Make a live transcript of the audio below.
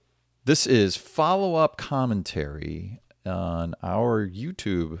This is follow-up commentary on our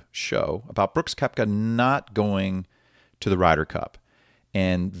YouTube show about Brooks Koepka not going to the Ryder Cup.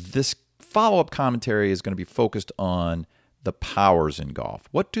 And this follow-up commentary is going to be focused on the powers in golf.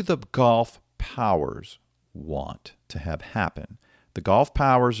 What do the golf powers want to have happen? The golf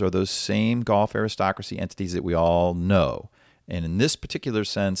powers are those same golf aristocracy entities that we all know. And in this particular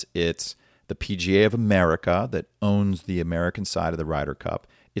sense, it's the PGA of America that owns the American side of the Ryder Cup.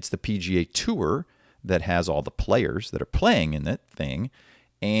 It's the PGA Tour that has all the players that are playing in that thing.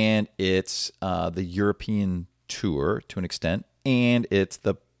 And it's the European Tour to an extent. And it's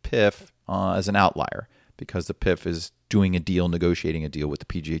the PIF as an outlier because the PIF is doing a deal, negotiating a deal with the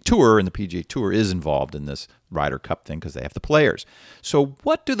PGA Tour, and the PGA Tour is involved in this Ryder Cup thing because they have the players. So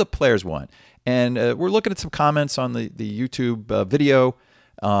what do the players want? And we're looking at some comments on the YouTube video,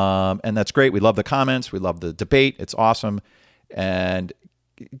 and that's great. We love the comments. We love the debate. It's awesome. And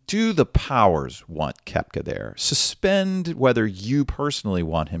do the powers want Koepka there? Suspend whether you personally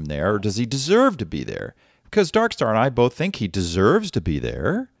want him there, or does he deserve to be there? Because Darkstar and I both think he deserves to be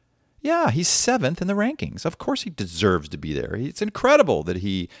there. Yeah, he's 7th in the rankings. Of course he deserves to be there. It's incredible that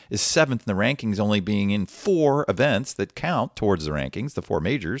he is 7th in the rankings, only being in 4 events that count towards the rankings, the 4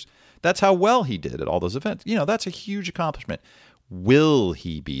 majors. That's how well he did at all those events. You know, that's a huge accomplishment. Will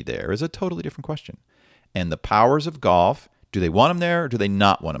he be there is a totally different question. And the powers of golf, do they want him there or do they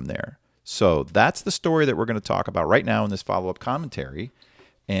not want him there? So that's the story that we're going to talk about right now in this follow-up commentary.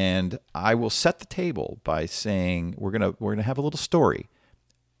 And I will set the table by saying we're gonna have a little story.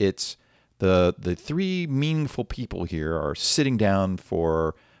 It's the 3 meaningful people here are sitting down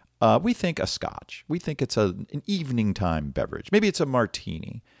for, we think, a scotch. We think it's an evening time beverage. Maybe it's a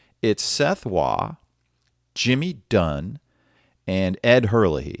martini. It's Seth Waugh, Jimmy Dunn, and Ed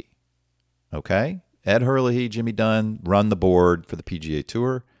Herlihy. Okay? Ed Herlihy, Jimmy Dunn run the board for the PGA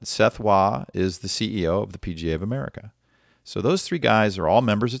Tour. Seth Waugh is the CEO of the PGA of America. So those 3 guys are all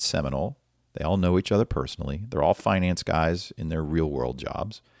members at Seminole. They all know each other personally. They're all finance guys in their real-world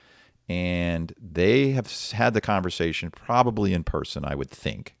jobs. And they have had the conversation probably in person, I would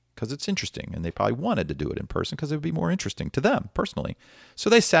think, because it's interesting. And they probably wanted to do it in person because it would be more interesting to them personally. So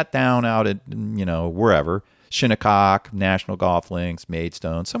they sat down out at, wherever, Shinnecock, National Golf Links,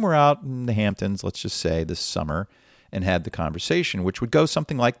 Maidstone, somewhere out in the Hamptons, let's just say this summer, and had the conversation, which would go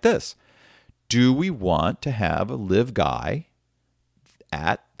something like this. Do we want to have a live guy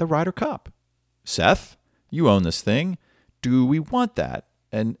at the Ryder Cup? Seth, you own this thing. Do we want that?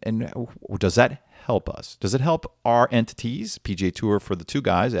 And does that help us? Does it help our entities, PGA Tour for the 2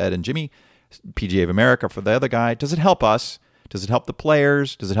 guys, Ed and Jimmy, PGA of America for the other guy? Does it help us? Does it help the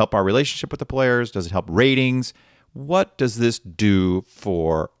players? Does it help our relationship with the players? Does it help ratings? What does this do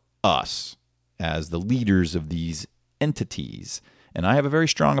for us as the leaders of these entities? And I have a very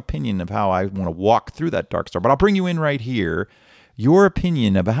strong opinion of how I want to walk through that, Darkstar. But I'll bring you in right here. Your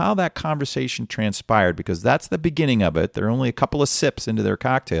opinion of how that conversation transpired, because that's the beginning of it. They're only a couple of sips into their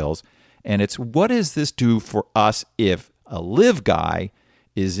cocktails. And it's, what does this do for us if a live guy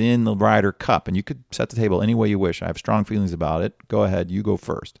is in the Ryder Cup? And you could set the table any way you wish. I have strong feelings about it. Go ahead. You go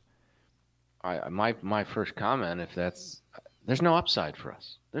first. My first comment, there's no upside for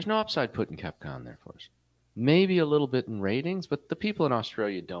us. There's no upside putting Koepka on there for us. Maybe a little bit in ratings, but the people in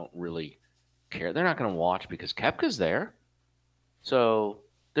Australia don't really care. They're not going to watch because Koepka's there. So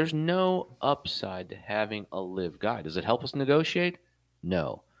there's no upside to having a live guy. Does it help us negotiate?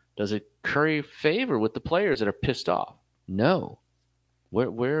 No. Does it curry favor with the players that are pissed off? No.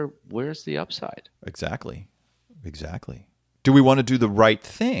 Where's the upside? Exactly. Do we want to do the right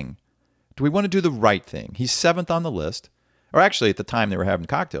thing? He's 7th on the list. Or actually, at the time they were having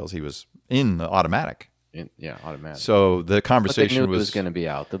cocktails, he was in the automatic. Automatic. So the conversation but they knew it was going to be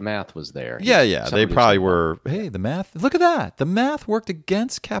out. The math was there. Yeah. They probably were, hey, the math, look at that. The math worked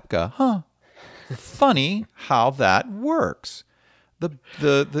against Koepka. Huh. Funny how that works.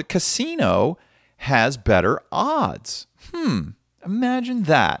 The casino has better odds. Imagine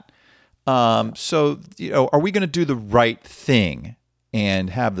that. So, are we going to do the right thing and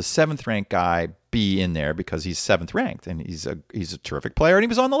have the 7th ranked guy be in there because he's 7th ranked and he's a terrific player and he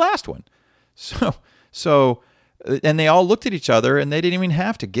was on the last one. So, and they all looked at each other and they didn't even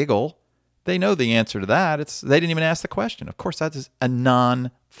have to giggle. They know the answer to that. They didn't even ask the question. Of course, that is a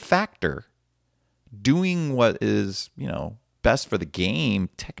non-factor. Doing what is, best for the game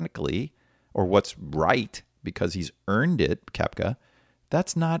technically, or what's right because he's earned it, Koepka,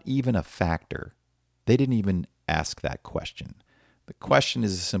 that's not even a factor. They didn't even ask that question. The question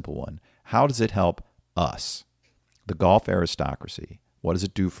is a simple one. How does it help us, the golf aristocracy? What does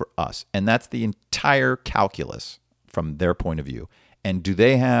it do for us? And that's the entire calculus from their point of view. And do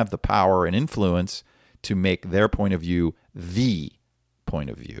they have the power and influence to make their point of view the point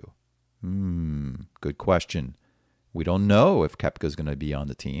of view? Good question. We don't know if Koepka is going to be on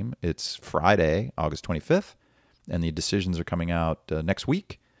the team. It's Friday, August 25th, and the decisions are coming out next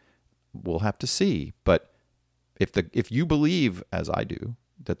week. We'll have to see. But if you believe, as I do,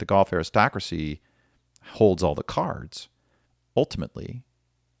 that the golf aristocracy holds all the cards, ultimately,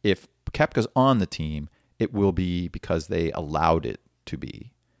 if Koepka's on the team, it will be because they allowed it to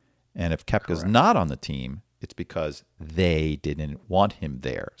be. And if Koepka's not on the team, it's because they didn't want him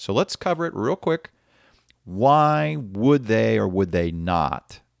there. So let's cover it real quick. Why would they or would they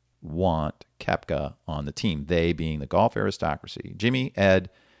not want Koepka on the team? They being the golf aristocracy. Jimmy, Ed,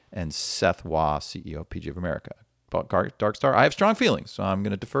 and Seth Waugh, CEO of PGA of America. Darkstar, I have strong feelings, so I'm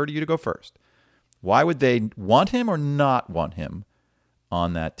going to defer to you to go first. Why would they want him or not want him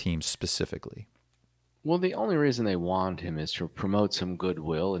on that team specifically? Well, the only reason they want him is to promote some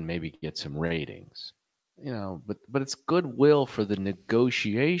goodwill and maybe get some ratings. But it's goodwill for the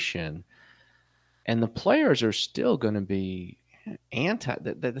negotiation, and the players are still going to be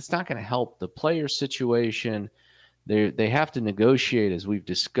that's not going to help the player situation. They have to negotiate, as we've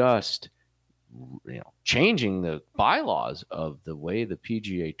discussed, changing the bylaws of the way the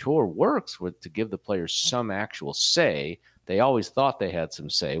PGA Tour works to give the players some actual say. They always thought they had some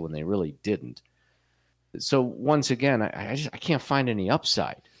say when they really didn't. So once again, I can't find any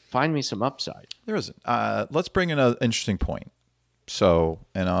upside. Find me some upside. There isn't. Let's bring in an interesting point. So,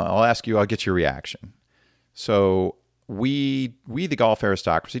 and I'll ask you, I'll get your reaction. So we the golf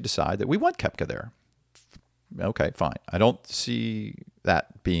aristocracy decide that we want Koepka there. Okay, fine. I don't see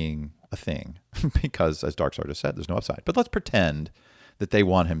that being a thing because, as Darkstar just said, there's no upside. But let's pretend that they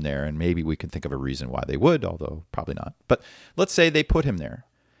want him there, and maybe we can think of a reason why they would, although probably not. But let's say they put him there.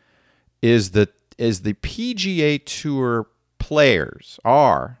 Is the PGA Tour players,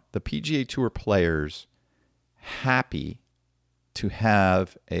 happy to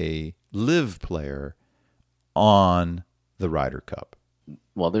have a live player on the Ryder Cup?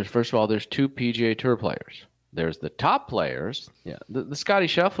 Well, first of all, there's two PGA Tour players. There's the top players. Yeah, the Scotty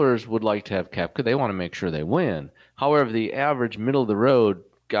Schefflers would like to have Koepka. They want to make sure they win. However, the average middle-of-the-road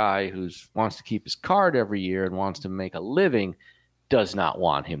guy who wants to keep his card every year and wants to make a living does not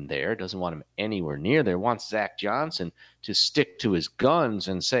want him there, doesn't want him anywhere near there, wants Zach Johnson to stick to his guns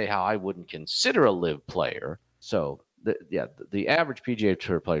and say how I wouldn't consider a live player. So, the average PGA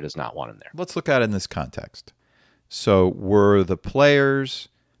Tour player does not want him there. Let's look at it in this context. So were the players,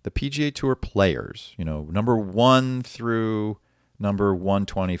 the PGA Tour players, number 1 through number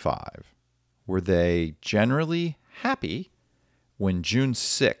 125, were they generally happy when June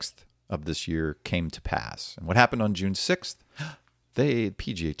 6th of this year came to pass? And what happened on June 6th? The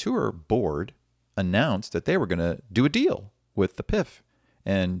PGA Tour board announced that they were going to do a deal with the PIF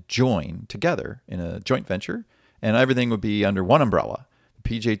and join together in a joint venture, and everything would be under one umbrella. The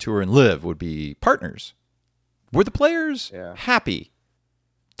PGA Tour and LIV would be partners. Were the players happy?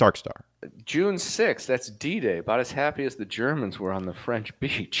 Darkstar. June 6th, that's D-Day, about as happy as the Germans were on the French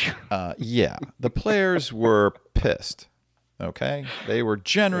beach. Yeah, the players were pissed, okay? They were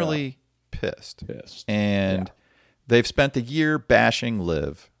generally pissed. And they've spent the year bashing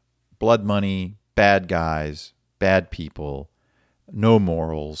LIV, blood money, bad guys, bad people, no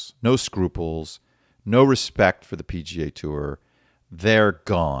morals, no scruples, no respect for the PGA Tour. They're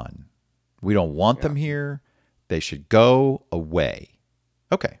gone. We don't want them here. They should go away.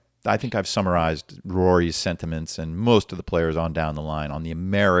 Okay. I think I've summarized Rory's sentiments and most of the players on down the line on the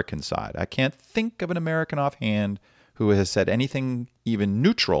American side. I can't think of an American offhand who has said anything even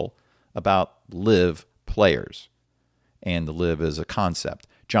neutral about LIV players and the LIV as a concept.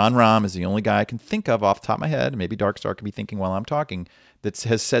 John Rahm is the only guy I can think of off the top of my head, maybe Darkstar could be thinking while I'm talking, that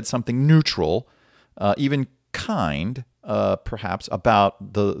has said something neutral, even kind, perhaps,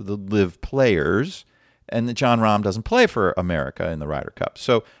 about the LIV players. And that John Rahm doesn't play for America in the Ryder Cup.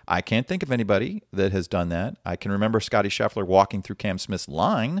 So I can't think of anybody that has done that. I can remember Scotty Scheffler walking through Cam Smith's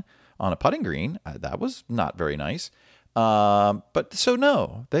line on a putting green. That was not very nice. But so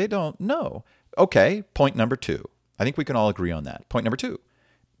no, they don't know. Okay, point number 2. I think we can all agree on that. Point number 2.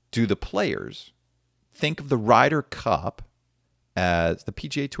 Do the players think of the Ryder Cup as, the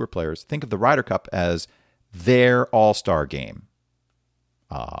PGA Tour players think of the Ryder Cup as their all-star game?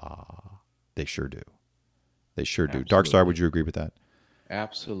 They sure do. They sure do. Absolutely. Darkstar, would you agree with that?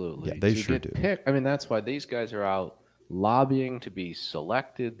 Absolutely. Yeah, they sure do. That's why these guys are out lobbying to be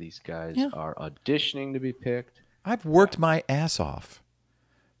selected. These guys are auditioning to be picked. I've worked my ass off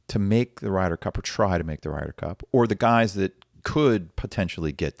to make the Ryder Cup or try to make the Ryder Cup, or the guys that could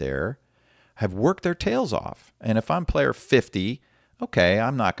potentially get there have worked their tails off. And if I'm player 50, Okay,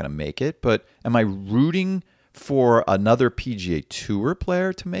 I'm not going to make it, but am I rooting for another PGA Tour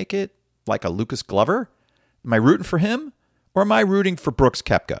player to make it, like a Lucas Glover? Am I rooting for him, or am I rooting for Brooks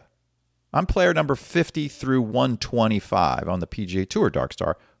Koepka? I'm player number 50 through 125 on the PGA Tour,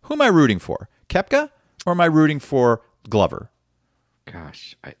 Darkstar. Who am I rooting for? Koepka, or am I rooting for Glover?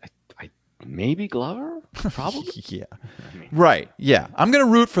 Gosh, I maybe Glover? Probably. Yeah. Right. Yeah. I'm going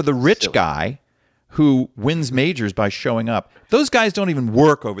to root for the rich Silly. guy who wins majors by showing up. Those guys don't even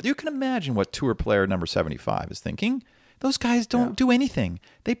work over there. You can imagine what tour player number 75 is thinking. Those guys don't do anything.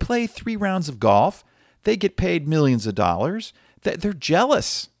 They play 3 rounds of golf. They get paid millions of dollars. They're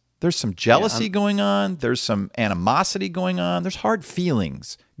jealous. There's some jealousy going on. There's some animosity going on. There's hard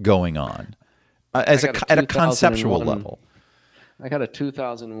feelings going on at a conceptual level. I got a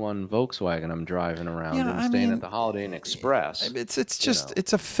 2001 Volkswagen I'm driving around and staying at the Holiday Inn Express.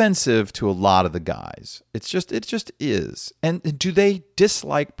 It's offensive to a lot of the guys. It just is. And do they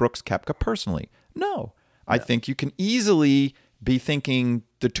dislike Brooks Koepka personally? No. I think you can easily be thinking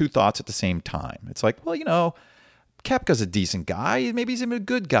the two thoughts at the same time. It's like, well, Koepka's a decent guy. Maybe he's even a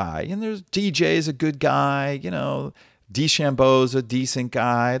good guy. And there's DJ's a good guy. DeChambeau's a decent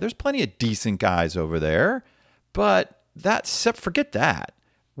guy. There's plenty of decent guys over there. But forget that.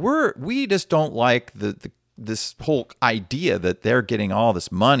 We just don't like this whole idea that they're getting all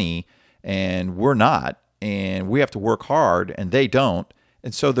this money and we're not, and we have to work hard and they don't.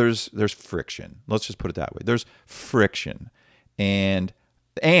 And so there's friction. Let's just put it that way. There's friction. And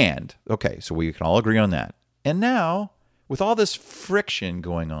okay, so we can all agree on that. And now, with all this friction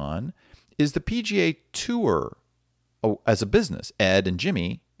going on, is the PGA Tour as a business, Ed and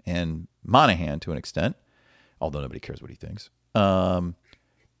Jimmy and Monahan to an extent, although nobody cares what he thinks,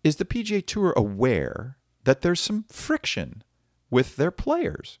 is the PGA Tour aware that there's some friction with their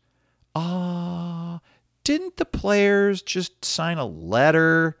players? Didn't the players just sign a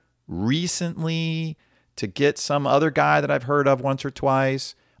letter recently to get some other guy that I've heard of once or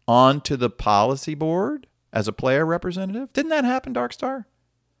twice onto the policy board as a player representative? Didn't that happen, Darkstar?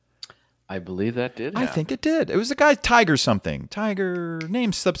 I believe that did happen. I think it did. It was a guy, Tiger something. Tiger,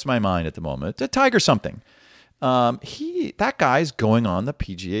 name slips my mind at the moment. Tiger something. That guy's going on the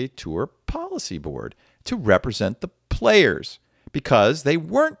PGA Tour policy board to represent the players because they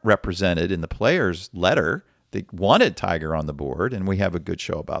weren't represented in the players' letter. They wanted Tiger on the board, and we have a good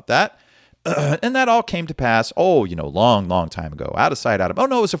show about that. And that all came to pass, long, long time ago. Out of sight, out of... Oh,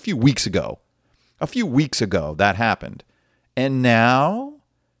 no, it was a few weeks ago. A few weeks ago that happened. And now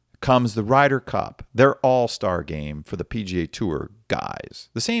comes the Ryder Cup, their all-star game for the PGA Tour guys.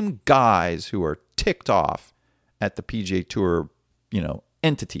 The same guys who are ticked off at the PGA Tour,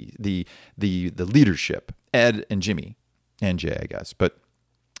 entity, the leadership, Ed and Jimmy, and Jay, I guess. But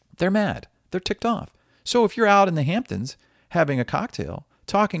they're mad. They're ticked off. So if you're out in the Hamptons having a cocktail,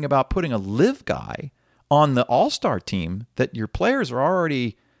 talking about putting a live guy on the all-star team that your players are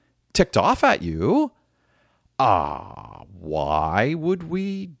already ticked off at you, why would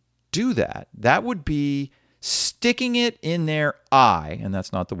we do that? That would be sticking it in their eye, and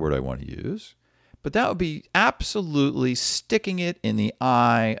that's not the word I want to use, but that would be absolutely sticking it in the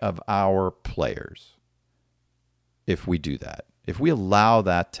eye of our players if we do that. If we allow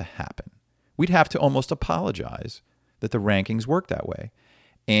that to happen, we'd have to almost apologize that the rankings work that way.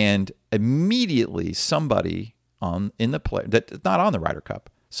 And immediately somebody in the play that's not on the Ryder Cup,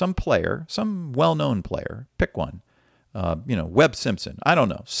 some player, some well-known player, pick one, Webb Simpson, I don't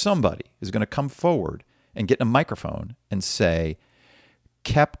know, somebody is going to come forward and get in a microphone and say,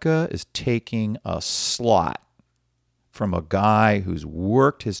 Koepka is taking a slot from a guy who's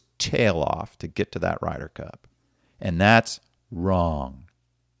worked his tail off to get to that Ryder Cup. And that's wrong.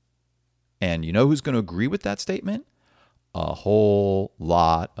 And you know who's going to agree with that statement? A whole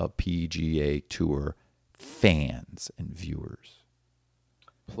lot of PGA Tour fans and viewers.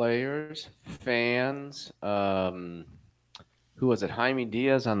 Players, fans, who was it? Jaime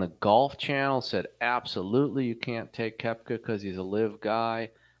Diaz on the Golf Channel said, absolutely, you can't take Koepka because he's a live guy.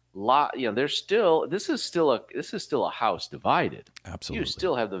 There's still this is still a house divided. Absolutely, you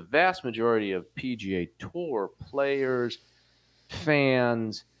still have the vast majority of PGA Tour players,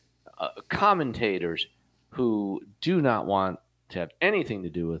 fans, commentators who do not want to have anything to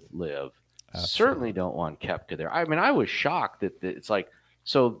do with live. Absolutely. Certainly don't want Koepka there. I mean, I was shocked that it's like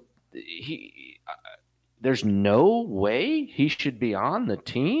so he. There's no way he should be on the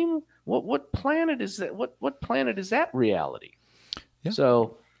team. What planet is that? What planet is that reality? Yeah.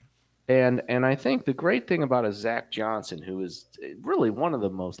 So, and I think the great thing about a Zach Johnson, who is really one of the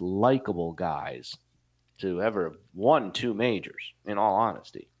most likable guys to ever have won 2 majors, in all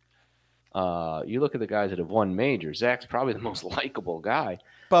honesty, You look at the guys that have won majors. Zach's probably the most likable guy.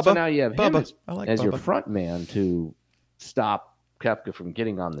 Bubba. So now you have him I like as your Bubba. front man to stop Koepka from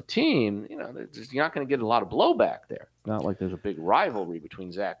getting on the team. You're not going to get a lot of blowback there. It's not like there's a big rivalry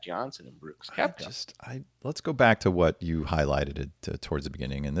between Zach Johnson and Brooks Koepka. Let's go back to what you highlighted towards the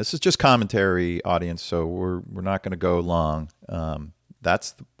beginning, and this is just commentary, audience, so we're not going to go long.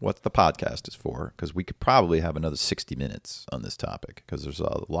 That's what the podcast is for, because we could probably have another 60 minutes on this topic, because there's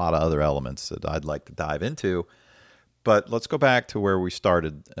a lot of other elements that I'd like to dive into. But let's go back to where we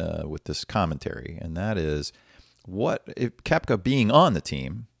started with this commentary, and that is, what if Koepka being on the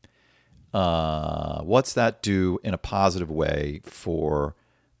team, what's that do in a positive way for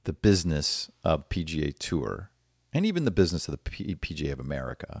the business of PGA Tour and even the business of the PGA of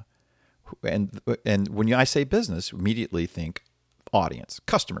America? And when I say business, immediately think audience,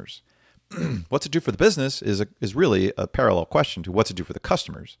 customers. What's it do for the business is really a parallel question to what's it do for the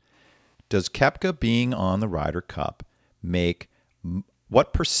customers. Does Koepka being on the Ryder Cup make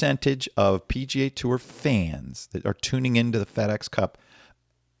what percentage of PGA Tour fans that are tuning into the FedEx Cup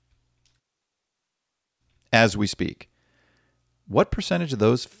as we speak, what percentage of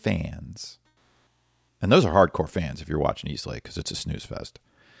those fans, and those are hardcore fans if you're watching East Lake because it's a snooze fest,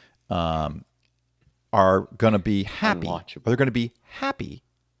 are going to be happy? Are they going to be happy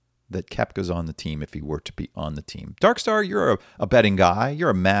that Koepka's on the team if he were to be on the team? Darkstar, you're a betting guy. You're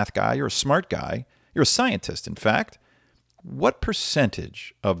a math guy. You're a smart guy. You're a scientist, in fact. What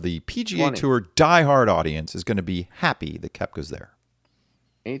percentage of the PGA 20. Tour diehard audience is going to be happy that Koepka's there?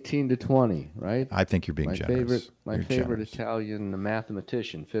 18 to 20, right? I think you're being generous. My favorite Italian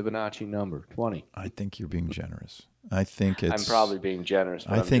mathematician, Fibonacci number, 20. I think you're being generous. I think it's... I'm probably being generous,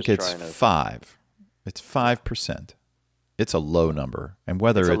 but I think it's 5. It's 5%. It's a low number. And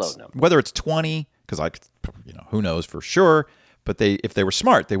whether it's 20, because who knows for sure, but if they were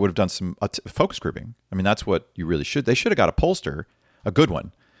smart, they would have done some focus grouping. I mean, that's what you really should. They should have got a pollster, a good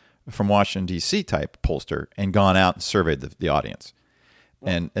one, from Washington, D.C. type pollster, and gone out and surveyed the audience.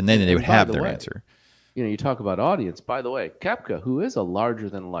 And then they would have their answer. You talk about audience. By the way, Koepka, who is a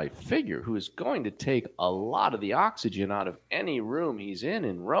larger-than-life figure, who is going to take a lot of the oxygen out of any room he's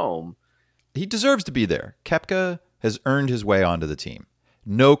in Rome. He deserves to be there. Koepka has earned his way onto the team.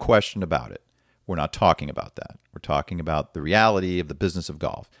 No question about it. We're not talking about that. We're talking about the reality of the business of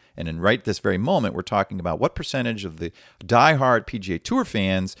golf. And in right this very moment, we're talking about what percentage of the diehard PGA Tour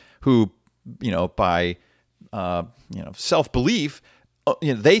fans who, by self-belief,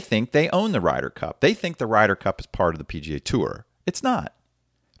 they think they own the Ryder Cup. They think the Ryder Cup is part of the PGA Tour. It's not.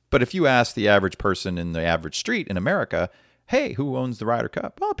 But if you ask the average person in the average street in America, hey, who owns the Ryder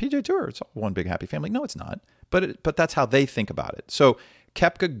Cup? Oh, PGA Tour. It's all one big happy family. No, it's not. But that's how they think about it. So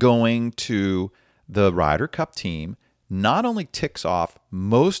Koepka going to the Ryder Cup team not only ticks off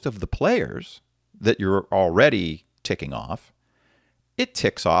most of the players that you're already ticking off, it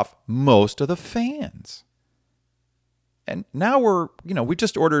ticks off most of the fans. And now we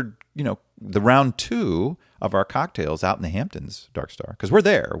just ordered, the round 2 of our cocktails out in the Hamptons, Darkstar, because we're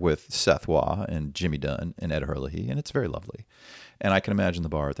there with Seth Waugh and Jimmy Dunn and Ed Hurley, and it's very lovely. And I can imagine the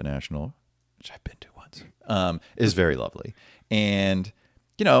bar at the National, which I've been to once, is very lovely. And,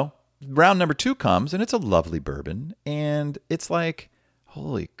 round number 2 comes, and it's a lovely bourbon, and it's like,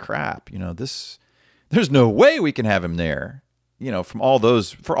 holy crap, there's no way we can have him there. For all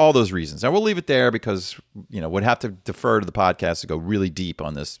those reasons. Now we'll leave it there because, we'd have to defer to the podcast to go really deep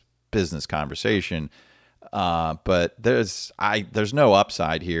on this business conversation. But there's no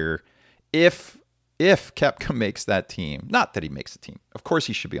upside here. If Koepka makes that team, not that he makes the team, of course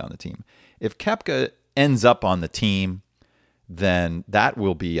he should be on the team. If Koepka ends up on the team, then that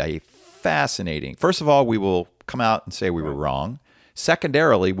will be a fascinating. First of all, we will come out and say we were wrong.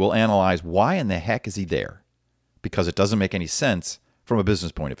 Secondarily, we'll analyze why in the heck is he there? Because it doesn't make any sense from a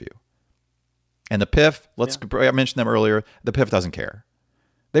business point of view. And the PIF, I mentioned them earlier, the PIF doesn't care.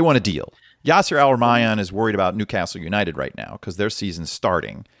 They want a deal. Yasser Al-Rumayyan is worried about Newcastle United right now because their season's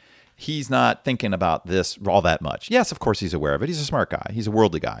starting. He's not thinking about this all that much. Yes, of course he's aware of it. He's a smart guy. He's a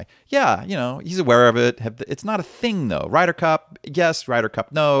worldly guy. Yeah, he's aware of it. It's not a thing, though. Ryder Cup, yes. Ryder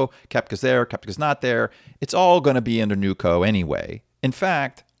Cup, no. Koepka's there. Koepka's not there. It's all going to be under Newco anyway. In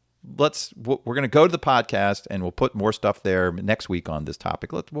fact, we're going to go to the podcast and we'll put more stuff there next week on this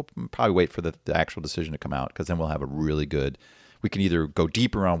topic. We'll probably wait for the actual decision to come out because then we'll have a really good, we can either go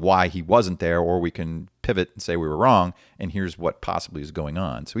deeper on why he wasn't there or we can pivot and say we were wrong and here's what possibly is going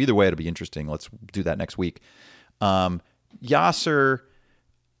on. So either way, it'll be interesting. Let's do that next week. Yasser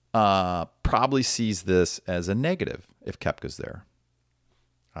probably sees this as a negative if Koepka's there.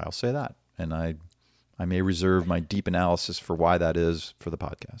 I'll say that. And I may reserve my deep analysis for why that is for the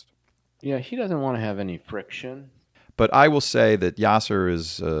podcast. Yeah, he doesn't want to have any friction. But I will say that Yasser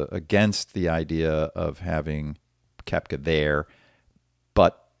is against the idea of having Koepka there.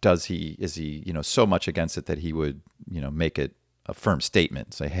 But is he so much against it that he would make it a firm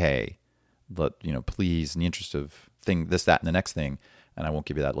statement, say, hey, please, in the interest of this, that, and the next thing, and I won't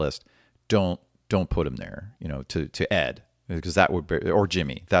give you that list, don't put him there, to Ed, because that would be, or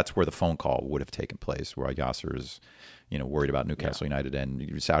Jimmy. That's where the phone call would have taken place, where Yasser is, worried about Newcastle United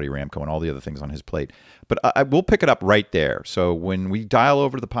and Saudi Aramco and all the other things on his plate. But I will pick it up right there. So when we dial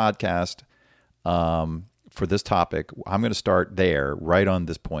over to the podcast for this topic, I'm going to start there, right on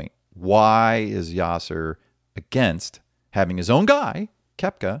this point. Why is Yasser against having his own guy,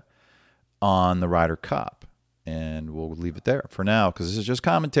 Koepka, on the Ryder Cup? And we'll leave it there for now, because this is just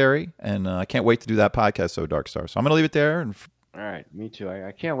commentary, and I can't wait to do that podcast, So Dark Star. So I'm going to leave it there. All right, me too.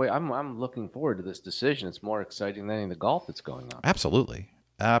 I can't wait. I'm looking forward to this decision. It's more exciting than any of the golf that's going on. Absolutely.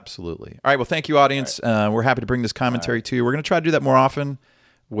 All right, well, thank you, audience. Right. We're happy to bring this commentary to you. We're going to try to do that more often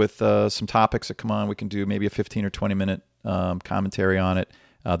with some topics that come on. We can do maybe a 15 or 20-minute commentary on it.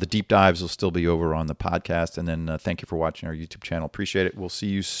 The deep dives will still be over on the podcast. And then thank you for watching our YouTube channel. Appreciate it. We'll see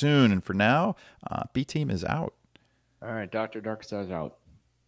you soon. And for now, B-Team is out. All right, Dr. Darkstar's out.